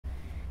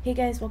Hey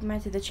guys, welcome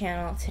back to the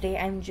channel. Today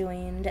I'm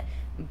joined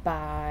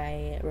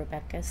by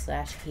Rebecca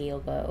 /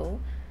 Halo.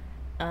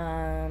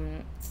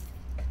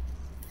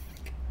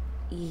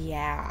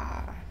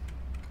 Yeah.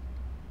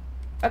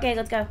 Okay,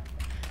 let's go.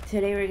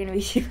 Today we're gonna be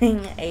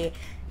doing a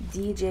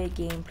DJ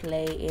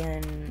gameplay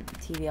in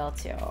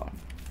TVL2.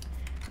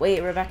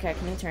 Wait, Rebecca,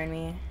 can you turn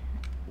me?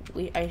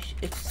 I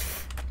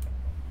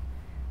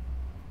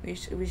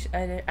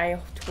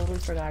totally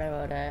forgot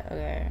about it.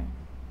 Okay.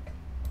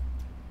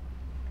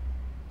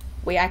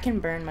 Wait, I can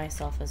burn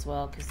myself as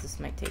well, because this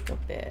might take a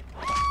bit.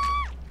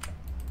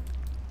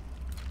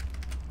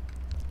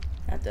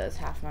 That does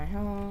half my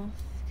health.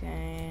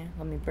 Okay,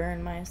 let me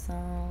burn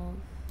myself.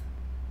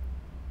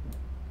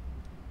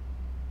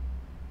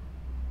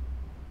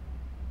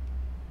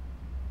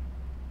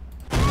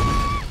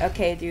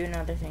 Okay, do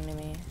another thing to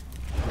me.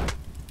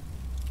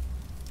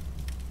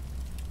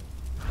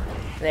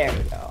 There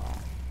we go.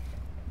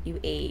 You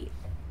ate.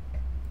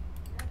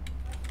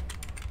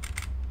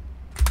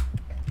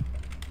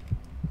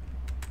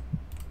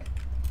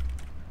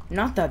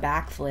 Not the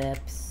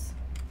backflips.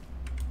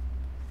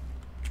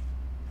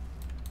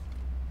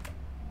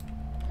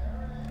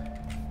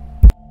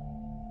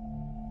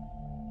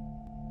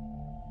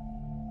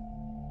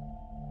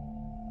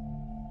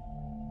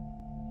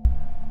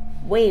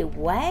 Wait,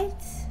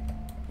 what?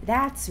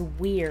 That's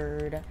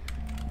weird.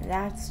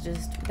 That's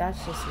just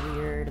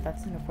weird.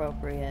 That's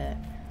inappropriate.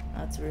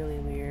 That's really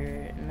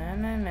weird. No.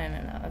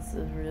 That's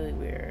really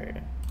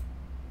weird.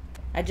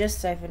 I just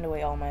siphoned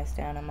away all my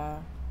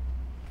stamina.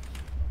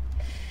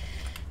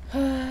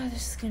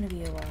 This is gonna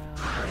be a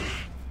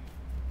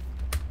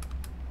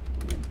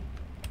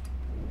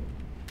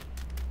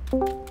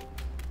while.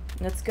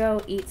 Let's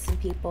go eat some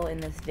people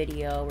in this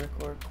video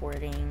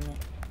recording.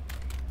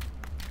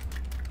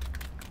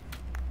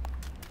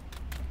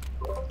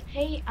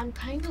 Hey, I'm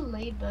kinda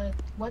late, but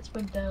what's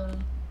with the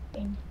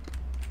thing?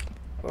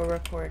 We're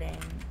recording.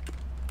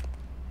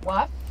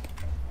 What?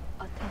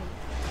 Okay.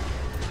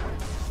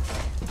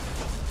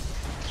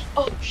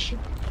 Oh, shoot.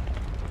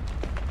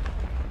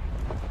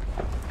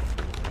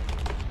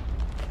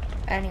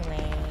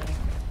 Anyway.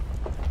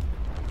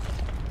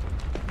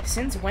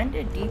 Since when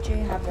did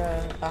DJ have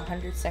a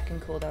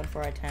 100-second cooldown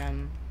for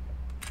item?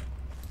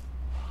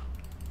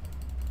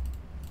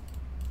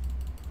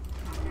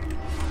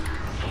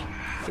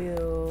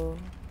 Ew.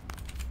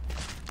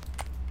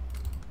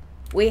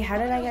 Wait, how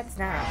did I get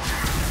snapped?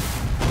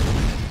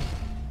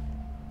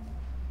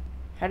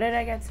 How did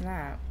I get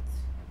snapped?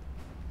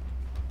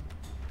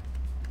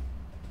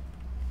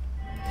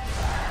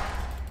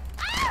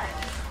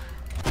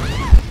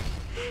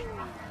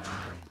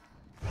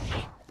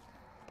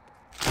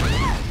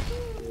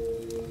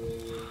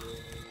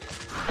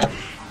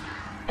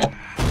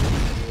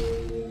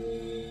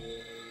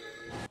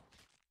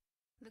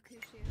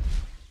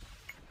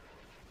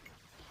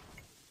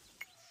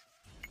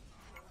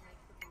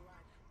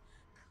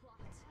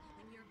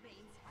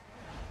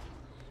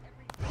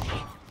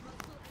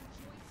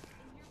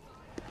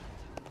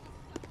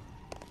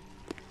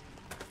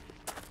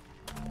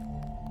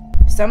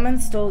 Someone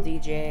stole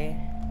DJ.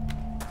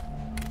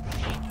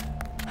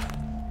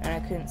 And I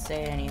couldn't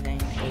say anything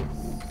because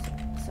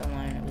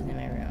someone was in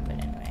my room, but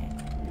anyway.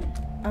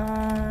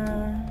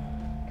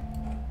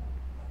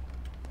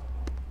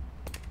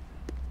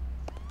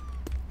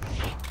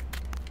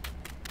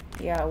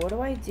 Yeah, what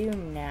do I do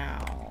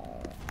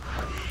now?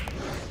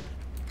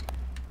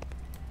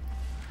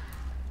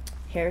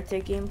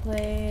 Heretic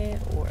gameplay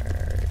or...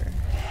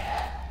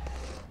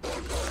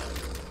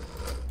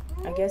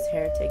 I guess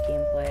Heretic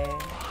gameplay.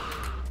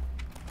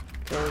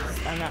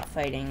 Because I'm not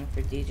fighting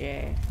for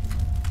DJ.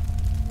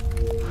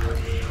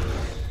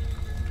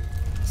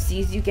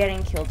 Sees you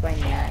getting killed by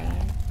Mary.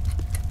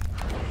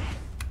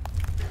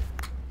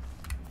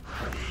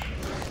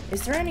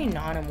 Is there any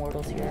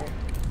non-immortals here?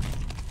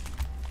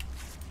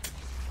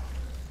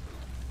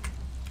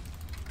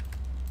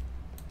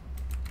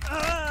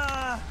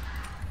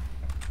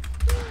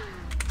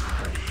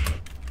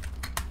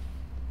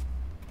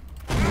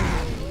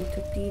 You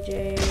took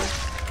DJ.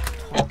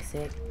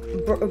 Toxic.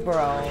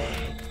 Bro.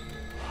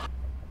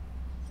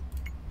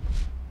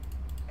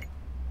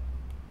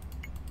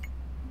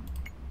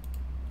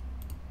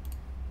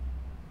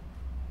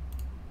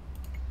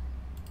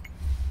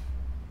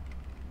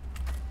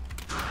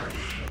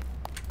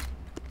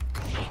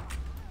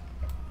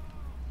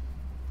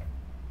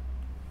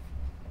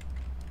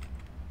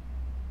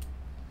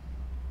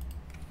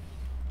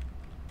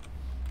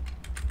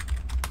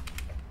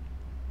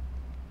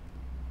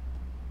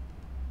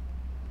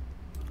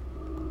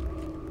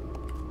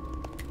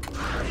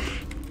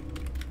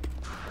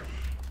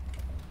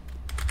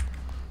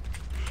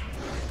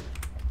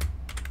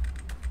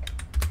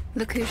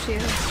 Look who she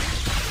is.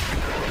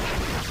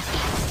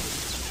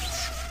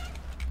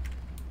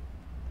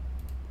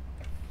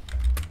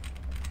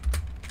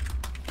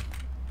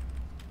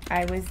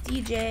 I was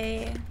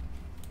DJ.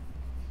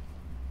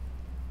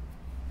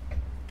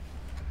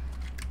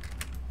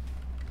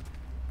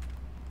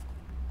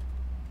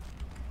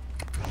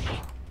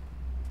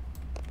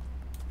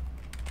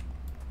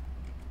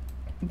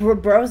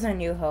 Bro's a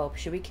New Hope.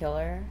 Should we kill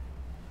her?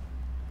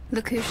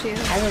 Look who she is.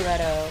 I have a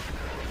red oak.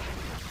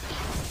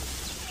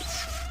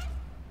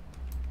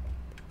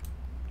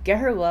 Get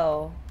her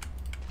low.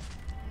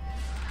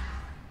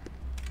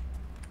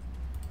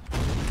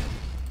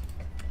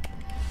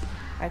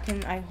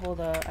 I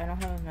hold up. I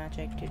don't have a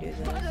magic to do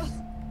this.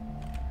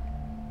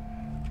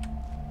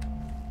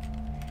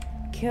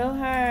 Kill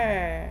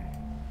her.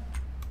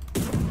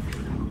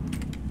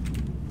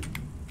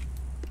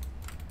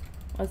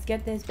 Let's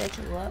get this bitch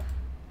up.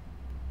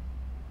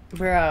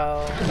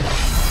 Bro,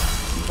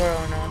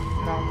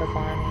 not the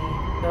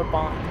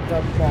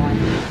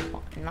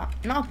Bonnie.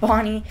 Not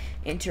Bonnie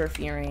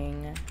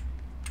interfering.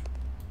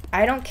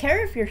 I don't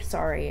care if you're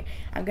sorry.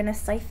 I'm gonna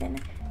siphon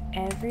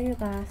every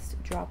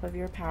last drop of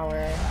your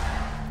power.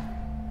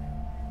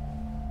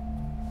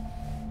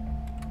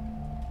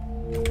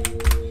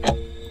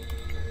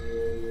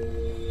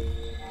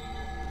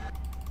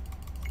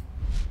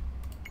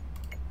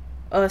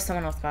 Oh,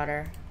 someone else got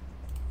her.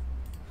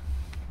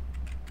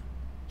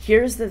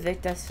 Here's the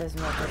Victus says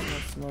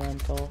Mortus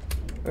Momento.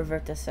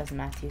 Revertus says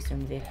Matthews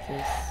and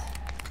Victus.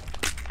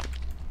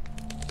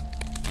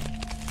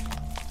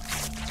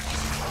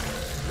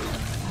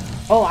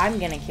 Oh, I'm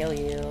gonna kill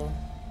you.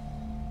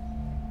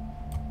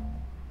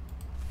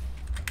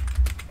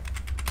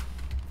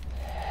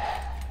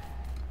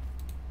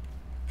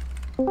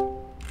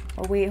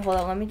 Oh wait, hold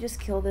on, let me just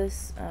kill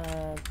this,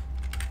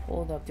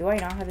 hold up. Do I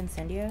not have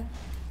Incendia?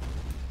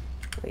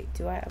 Wait,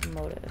 do I have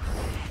Motive?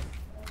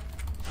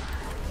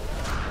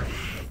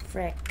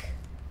 Frick.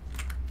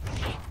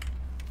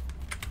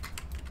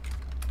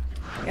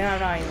 Yeah, I'm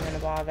not even gonna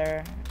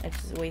bother.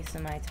 It's just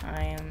wasting my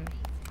time.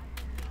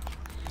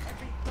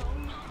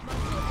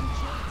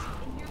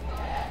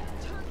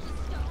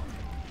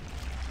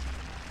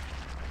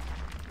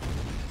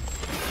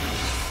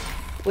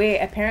 Wait,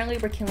 apparently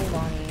we're killing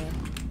Bonnie.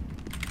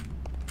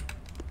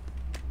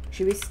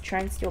 Should we try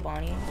and steal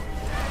Bonnie?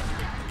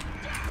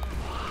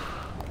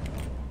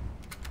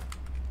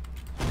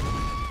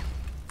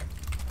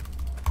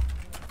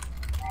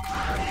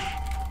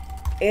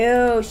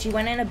 Ew, she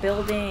went in a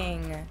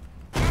building.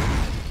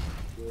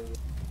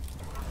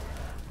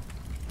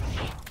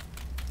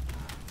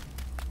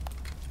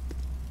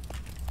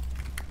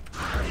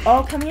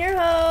 Oh, come here,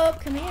 Hope.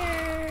 Come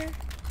here.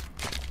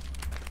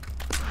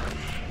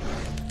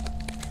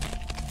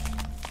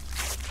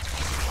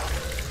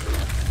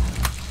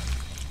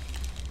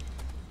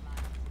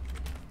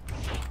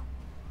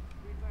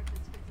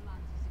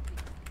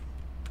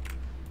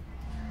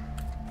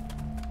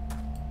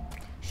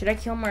 Should I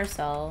kill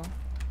Marcel?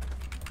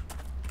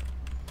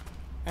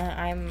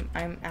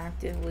 I'm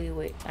actively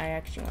wait. I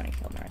actually want to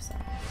kill Marcel.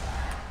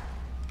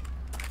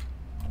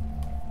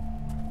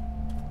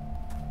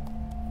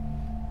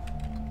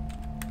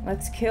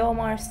 Let's kill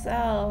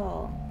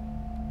Marcel.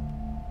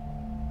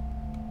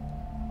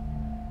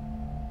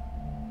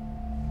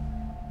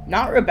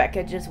 Not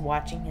Rebecca just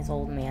watching his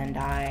old man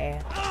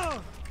die.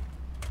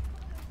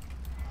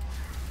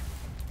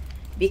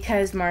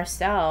 Because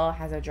Marcel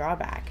has a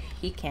drawback.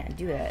 He can't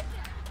do it.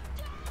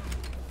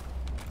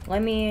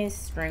 Let me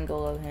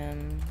Springle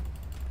him.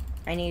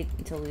 I need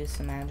to lose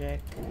some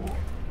magic.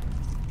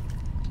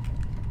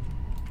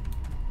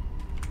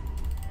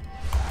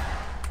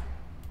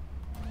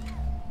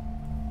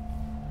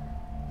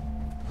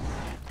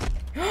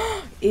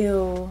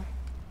 Ew.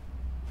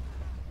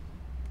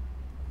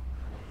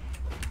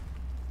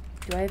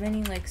 Do I have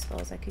any like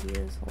spells I could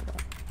use? Hold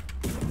up.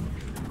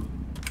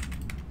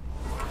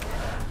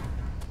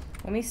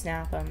 Let me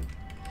snap him.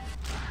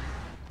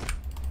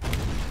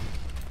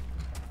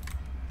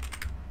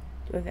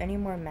 Do I have any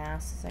more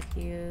masks I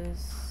could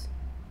use?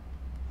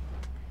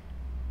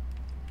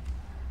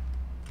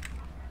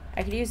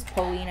 I could use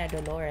Paulina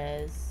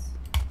Dolores.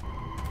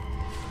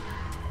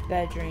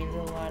 That drains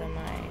a lot of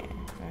my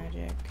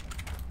magic.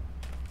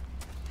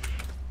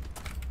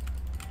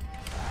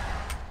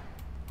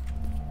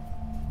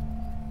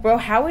 Bro,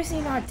 how is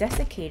he not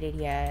desiccated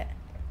yet?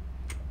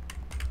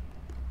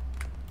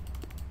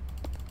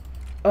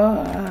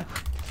 Ugh.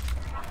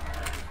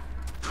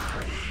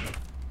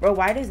 Bro,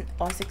 why does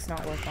all-6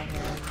 not work on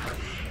him?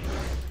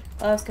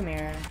 Loves, come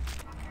here.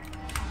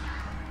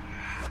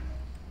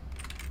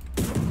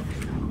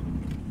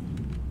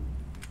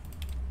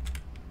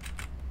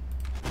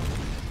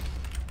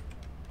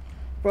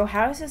 Bro,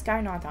 how is this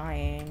guy not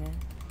dying?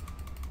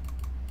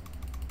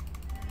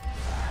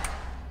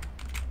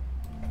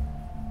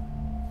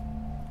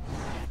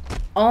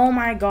 Oh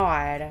my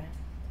god.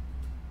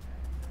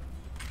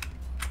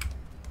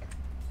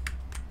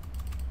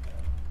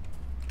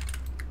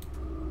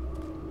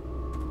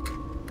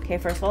 Okay,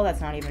 first of all,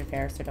 that's not even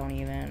fair, so don't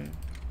even.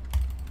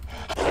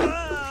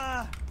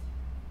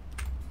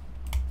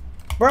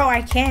 Bro,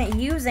 I can't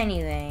use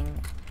anything.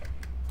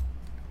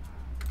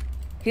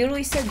 He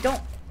literally said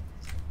don't.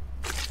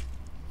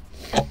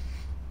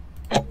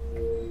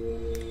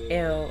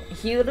 Ew.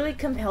 He literally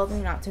compelled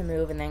me not to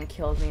move and then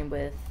killed me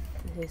with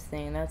his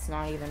thing. That's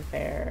not even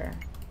fair.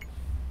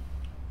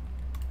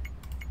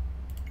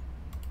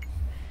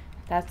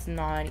 That's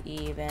not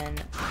even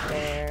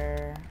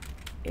fair.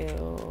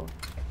 Ew.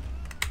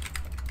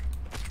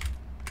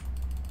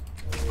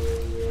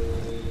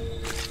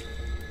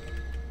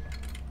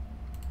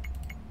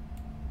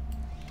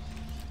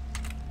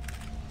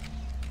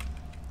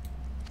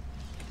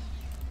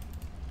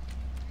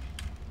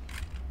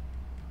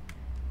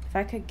 If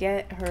I could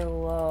get her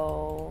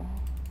low.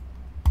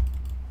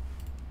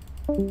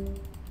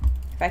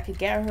 If I could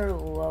get her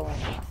low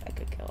enough, I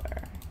could kill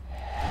her.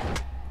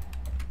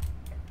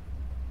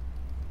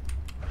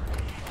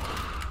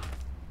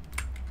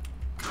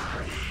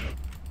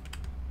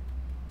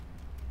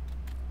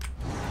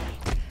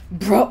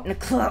 Bro,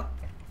 Nicole.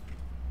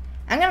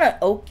 I'm gonna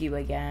oak you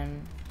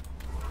again.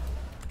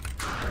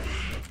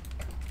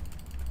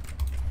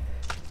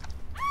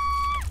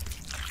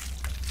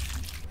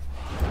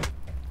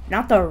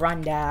 Not the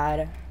run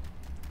dad.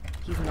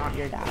 He's not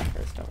your dad,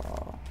 first of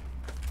all.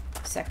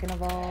 Second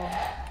of all,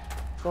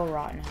 go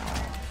rot in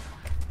hell.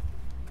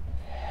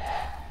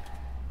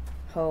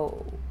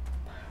 Hope.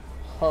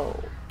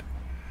 Hope.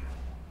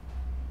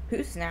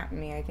 Who snapped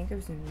me? I think it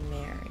was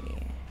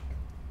Mary.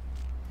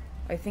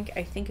 I think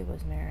it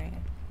was Mary.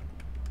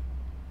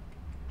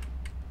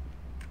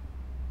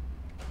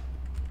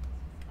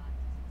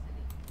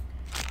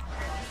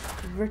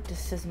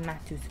 Virtus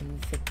Matus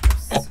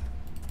Invictus.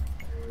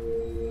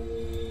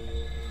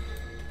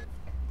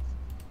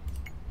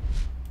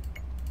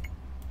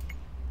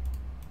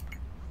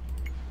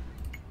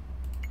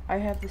 I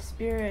have the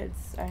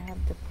spirits. I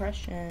have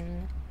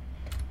depression.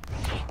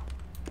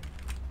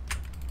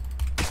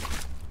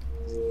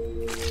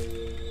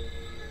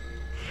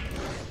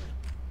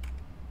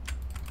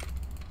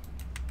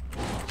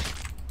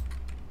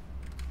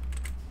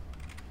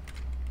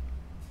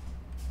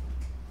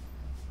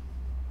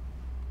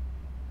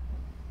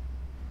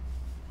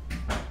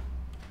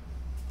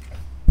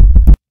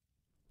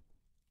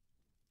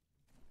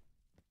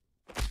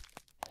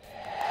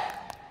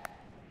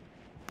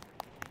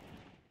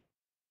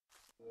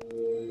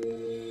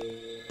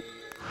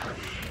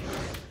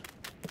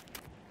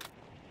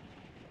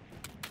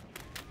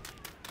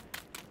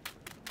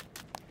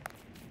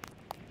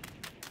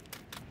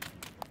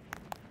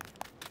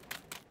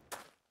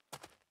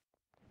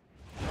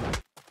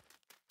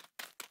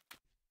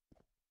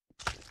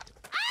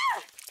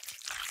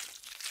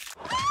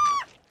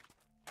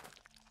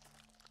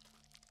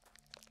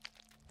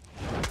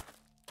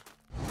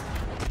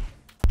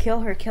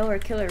 Kill her, kill her,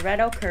 kill her. Red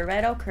ochre,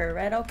 red ochre,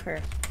 red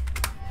ochre.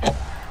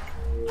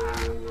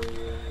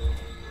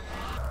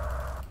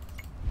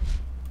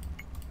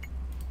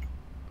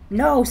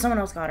 No, someone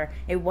else got her.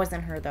 It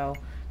wasn't her though,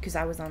 because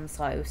I was on the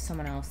slide. It was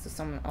someone else.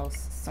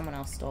 Someone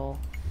else stole.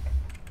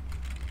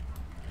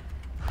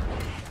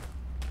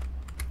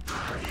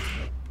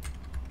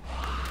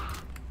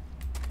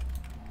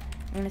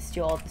 I'm gonna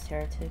steal all these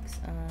heretics.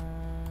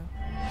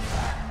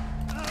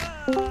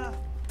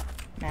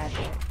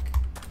 Magic.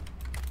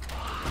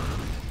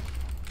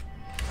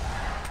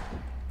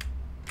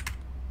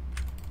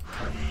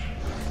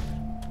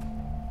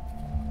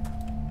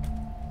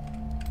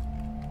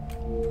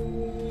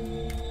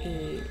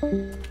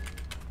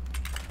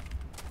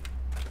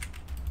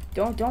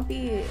 Don't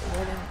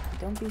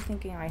be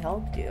thinking I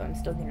helped you. I'm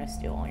still gonna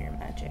steal all your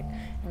magic.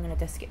 I'm gonna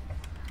disc it.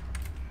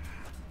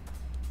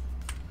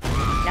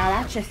 Now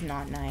that's just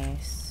not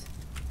nice.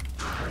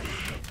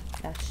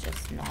 That's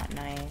just not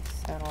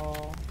nice at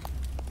all.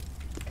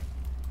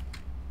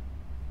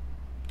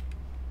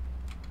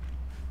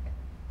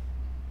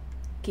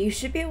 Okay, you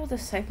should be able to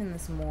siphon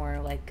this more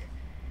like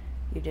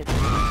you did.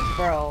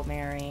 Bro,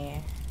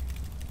 Mary.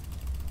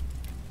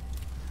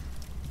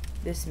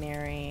 This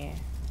Mary.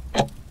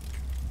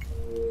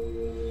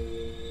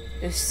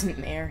 This is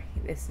Mary.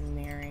 This is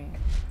Mary.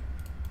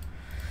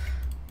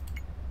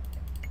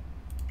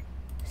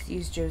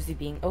 Use Josie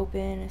being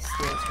open.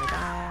 Steals her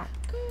back.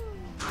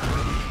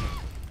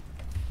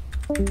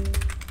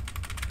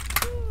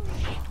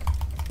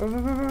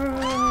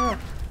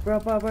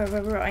 Bro,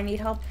 I need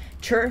help.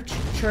 Church.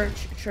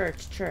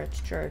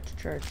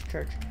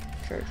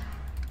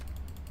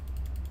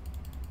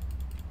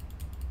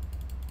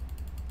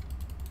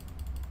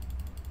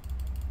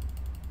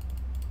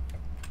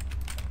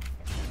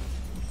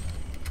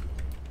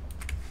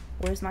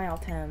 Where's my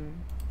Altem?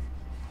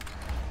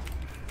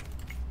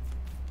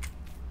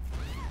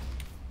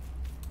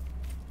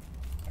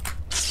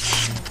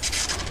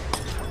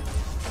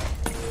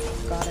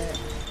 Got it.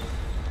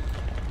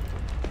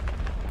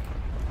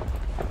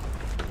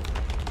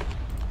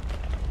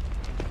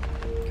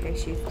 Okay,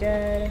 she's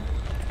dead.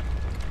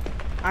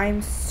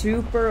 I'm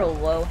super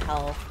low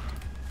health.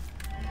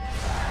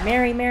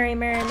 Mary.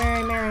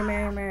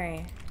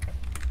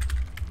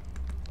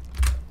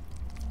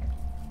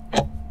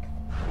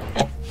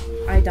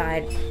 I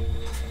died.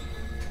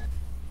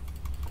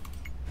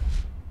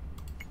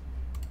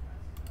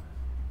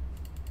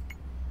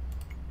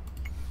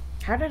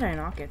 How did I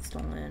not get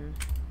stolen?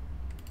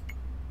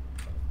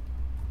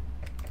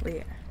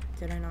 Wait,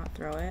 did I not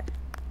throw it?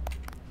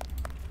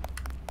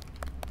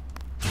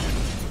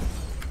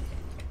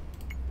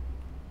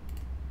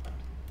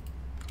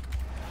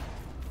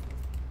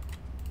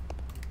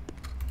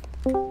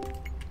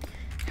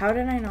 How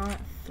did I not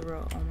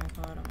throw? Oh my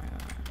god, oh my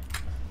god.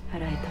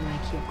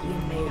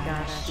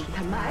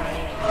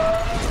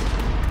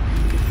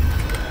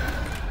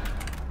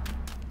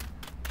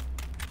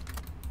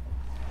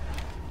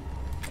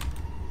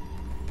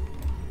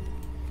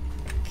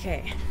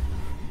 Okay.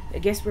 I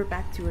guess we're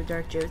back to a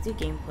Dark Josie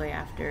gameplay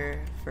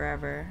after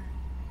forever.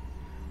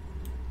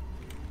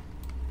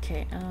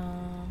 Okay,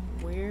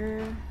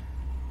 where?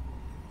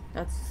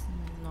 That's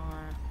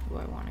not who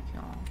I want to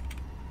kill.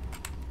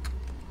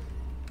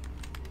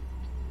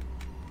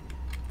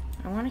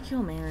 I want to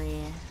kill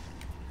Mary.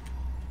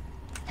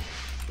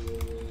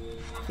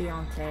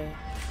 Fiance.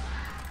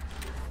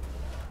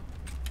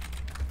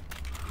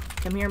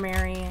 Come here,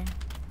 Mary.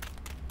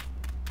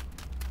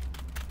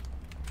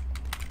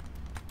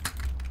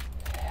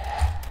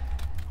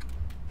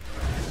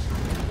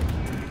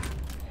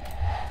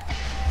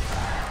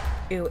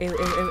 Ew, ew, ew,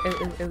 ew,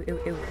 ew, ew, ew,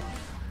 ew.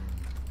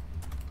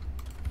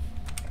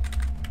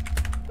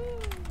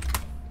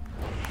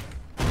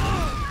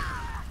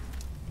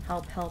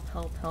 Help, help,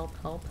 help, help,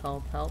 help,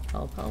 help, help,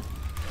 help, help.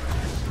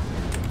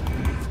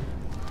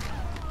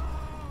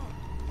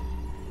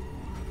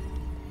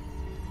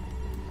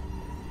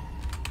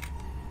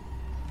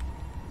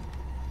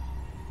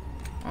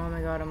 Oh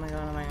my god, oh my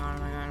god, oh my god,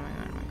 oh my god, oh my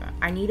god, oh my god.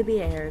 I need to be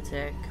a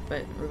heretic,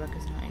 but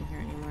Rebecca's not in here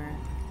anymore.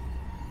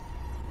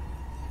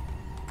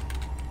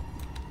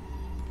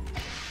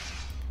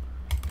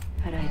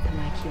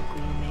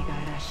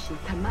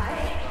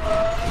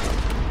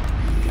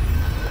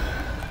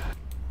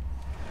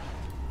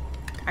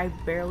 I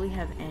barely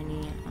have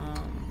any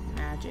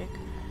magic.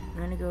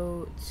 I'm gonna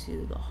go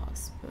to the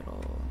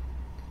hospital.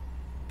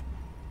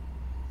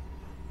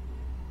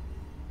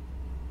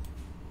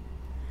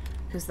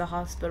 Because the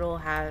hospital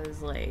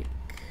has like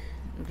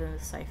the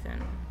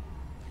siphon.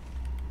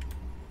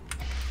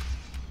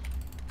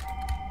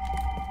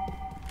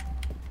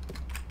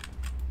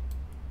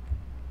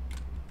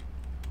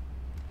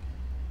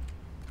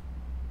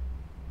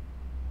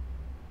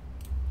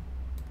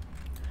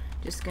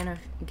 Just gonna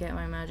get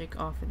my magic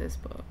off of this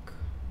book.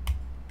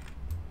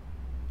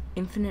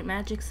 Infinite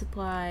magic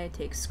supply,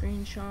 take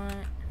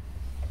screenshot.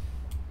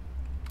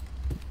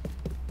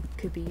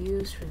 Could be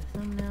used for the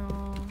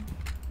thumbnail.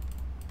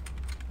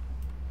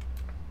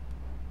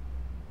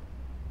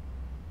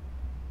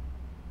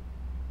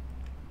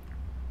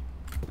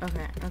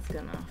 Okay, that's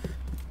good enough.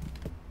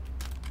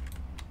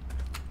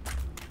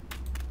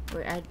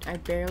 Wait, I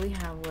barely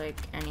have like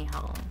any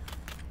health.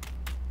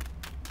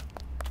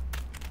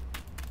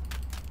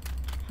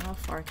 How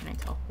far can I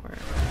teleport?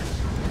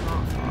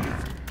 Not far.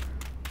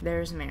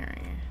 There's Mary.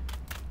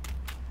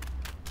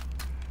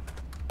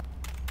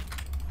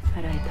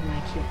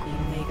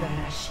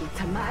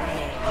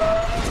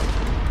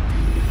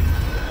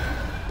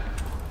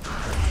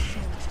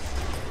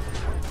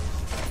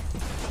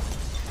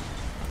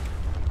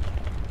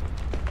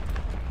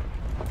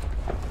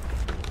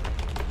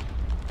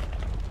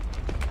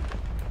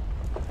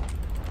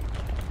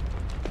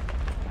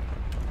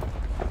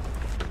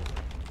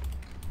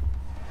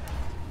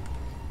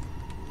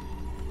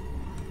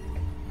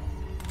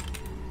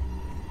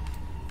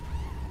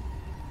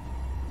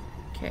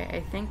 Okay,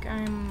 I think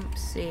I'm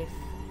safe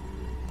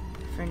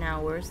for now.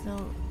 Where's the,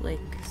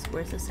 like,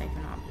 where's the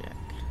siphon object?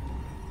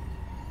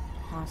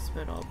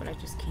 Hospital, but I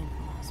just came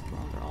from hospital.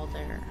 They're all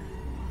there.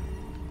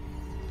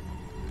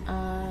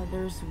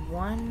 There's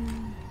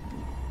one,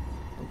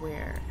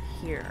 where?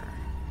 Here.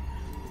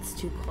 It's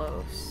too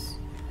close.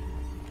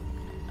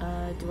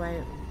 Do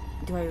I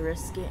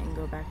risk it and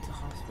go back to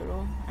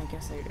hospital? I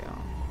guess I do.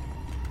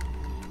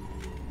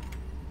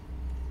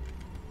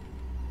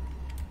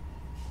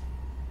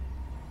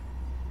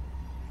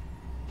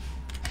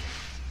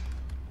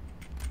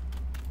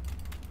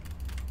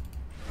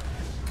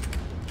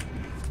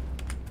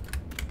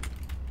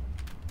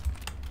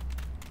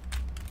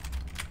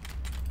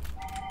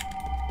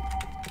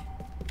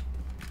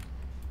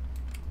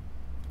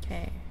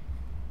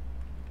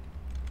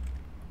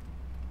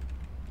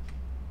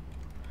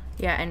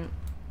 Yeah, and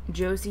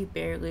Josie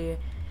barely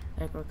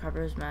like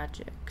recovers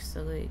magic,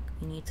 so like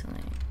we need to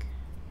like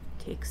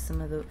take some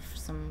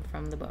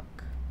from the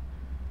book.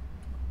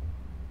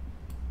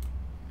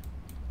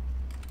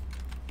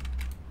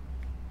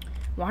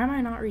 Why am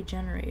I not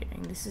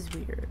regenerating? This is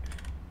weird.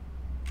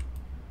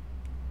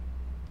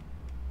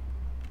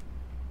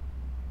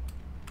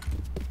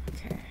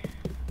 Okay.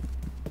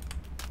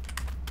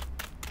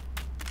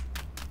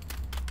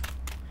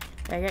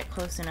 If I get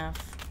close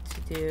enough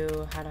to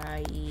do how do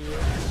I eat?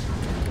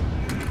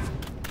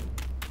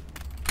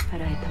 Why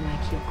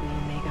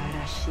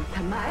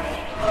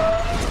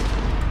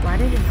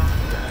did it not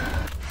do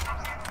that?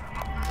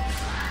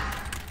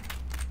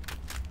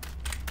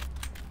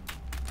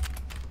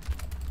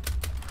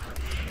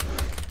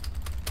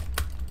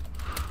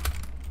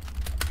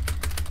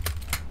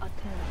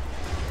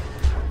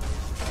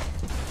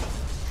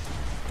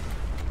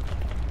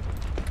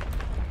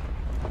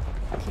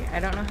 Okay, I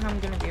don't know how I'm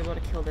gonna be able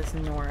to kill this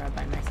Nora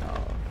by myself.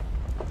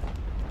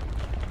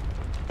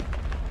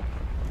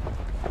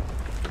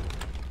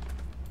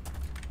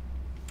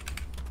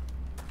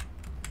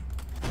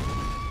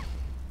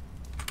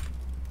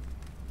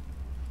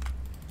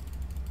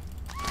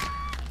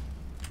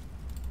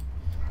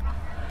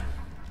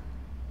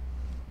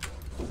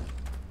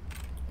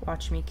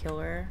 Watch me kill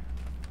her.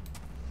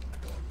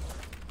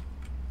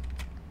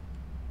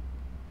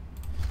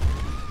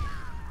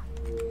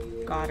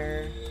 Got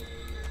her.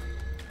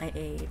 I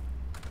ate.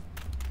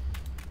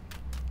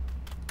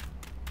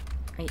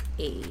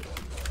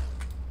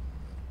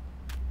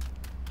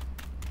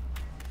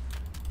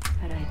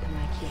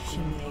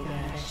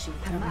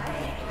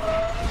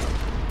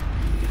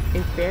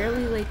 It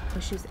barely like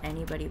pushes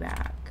anybody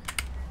back.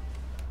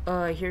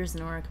 Oh, here's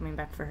Nora coming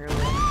back for her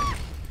lick.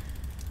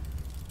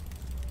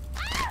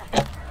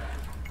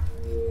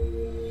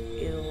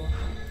 Ew.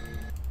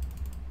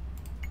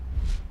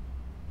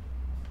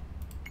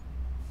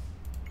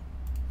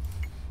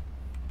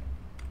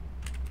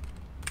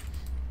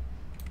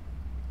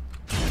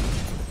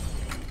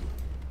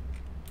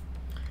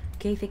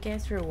 Okay, thank you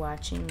guys for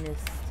watching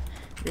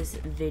this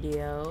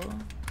video.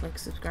 Like,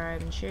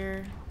 subscribe, and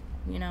share.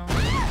 You know,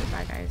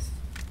 bye guys.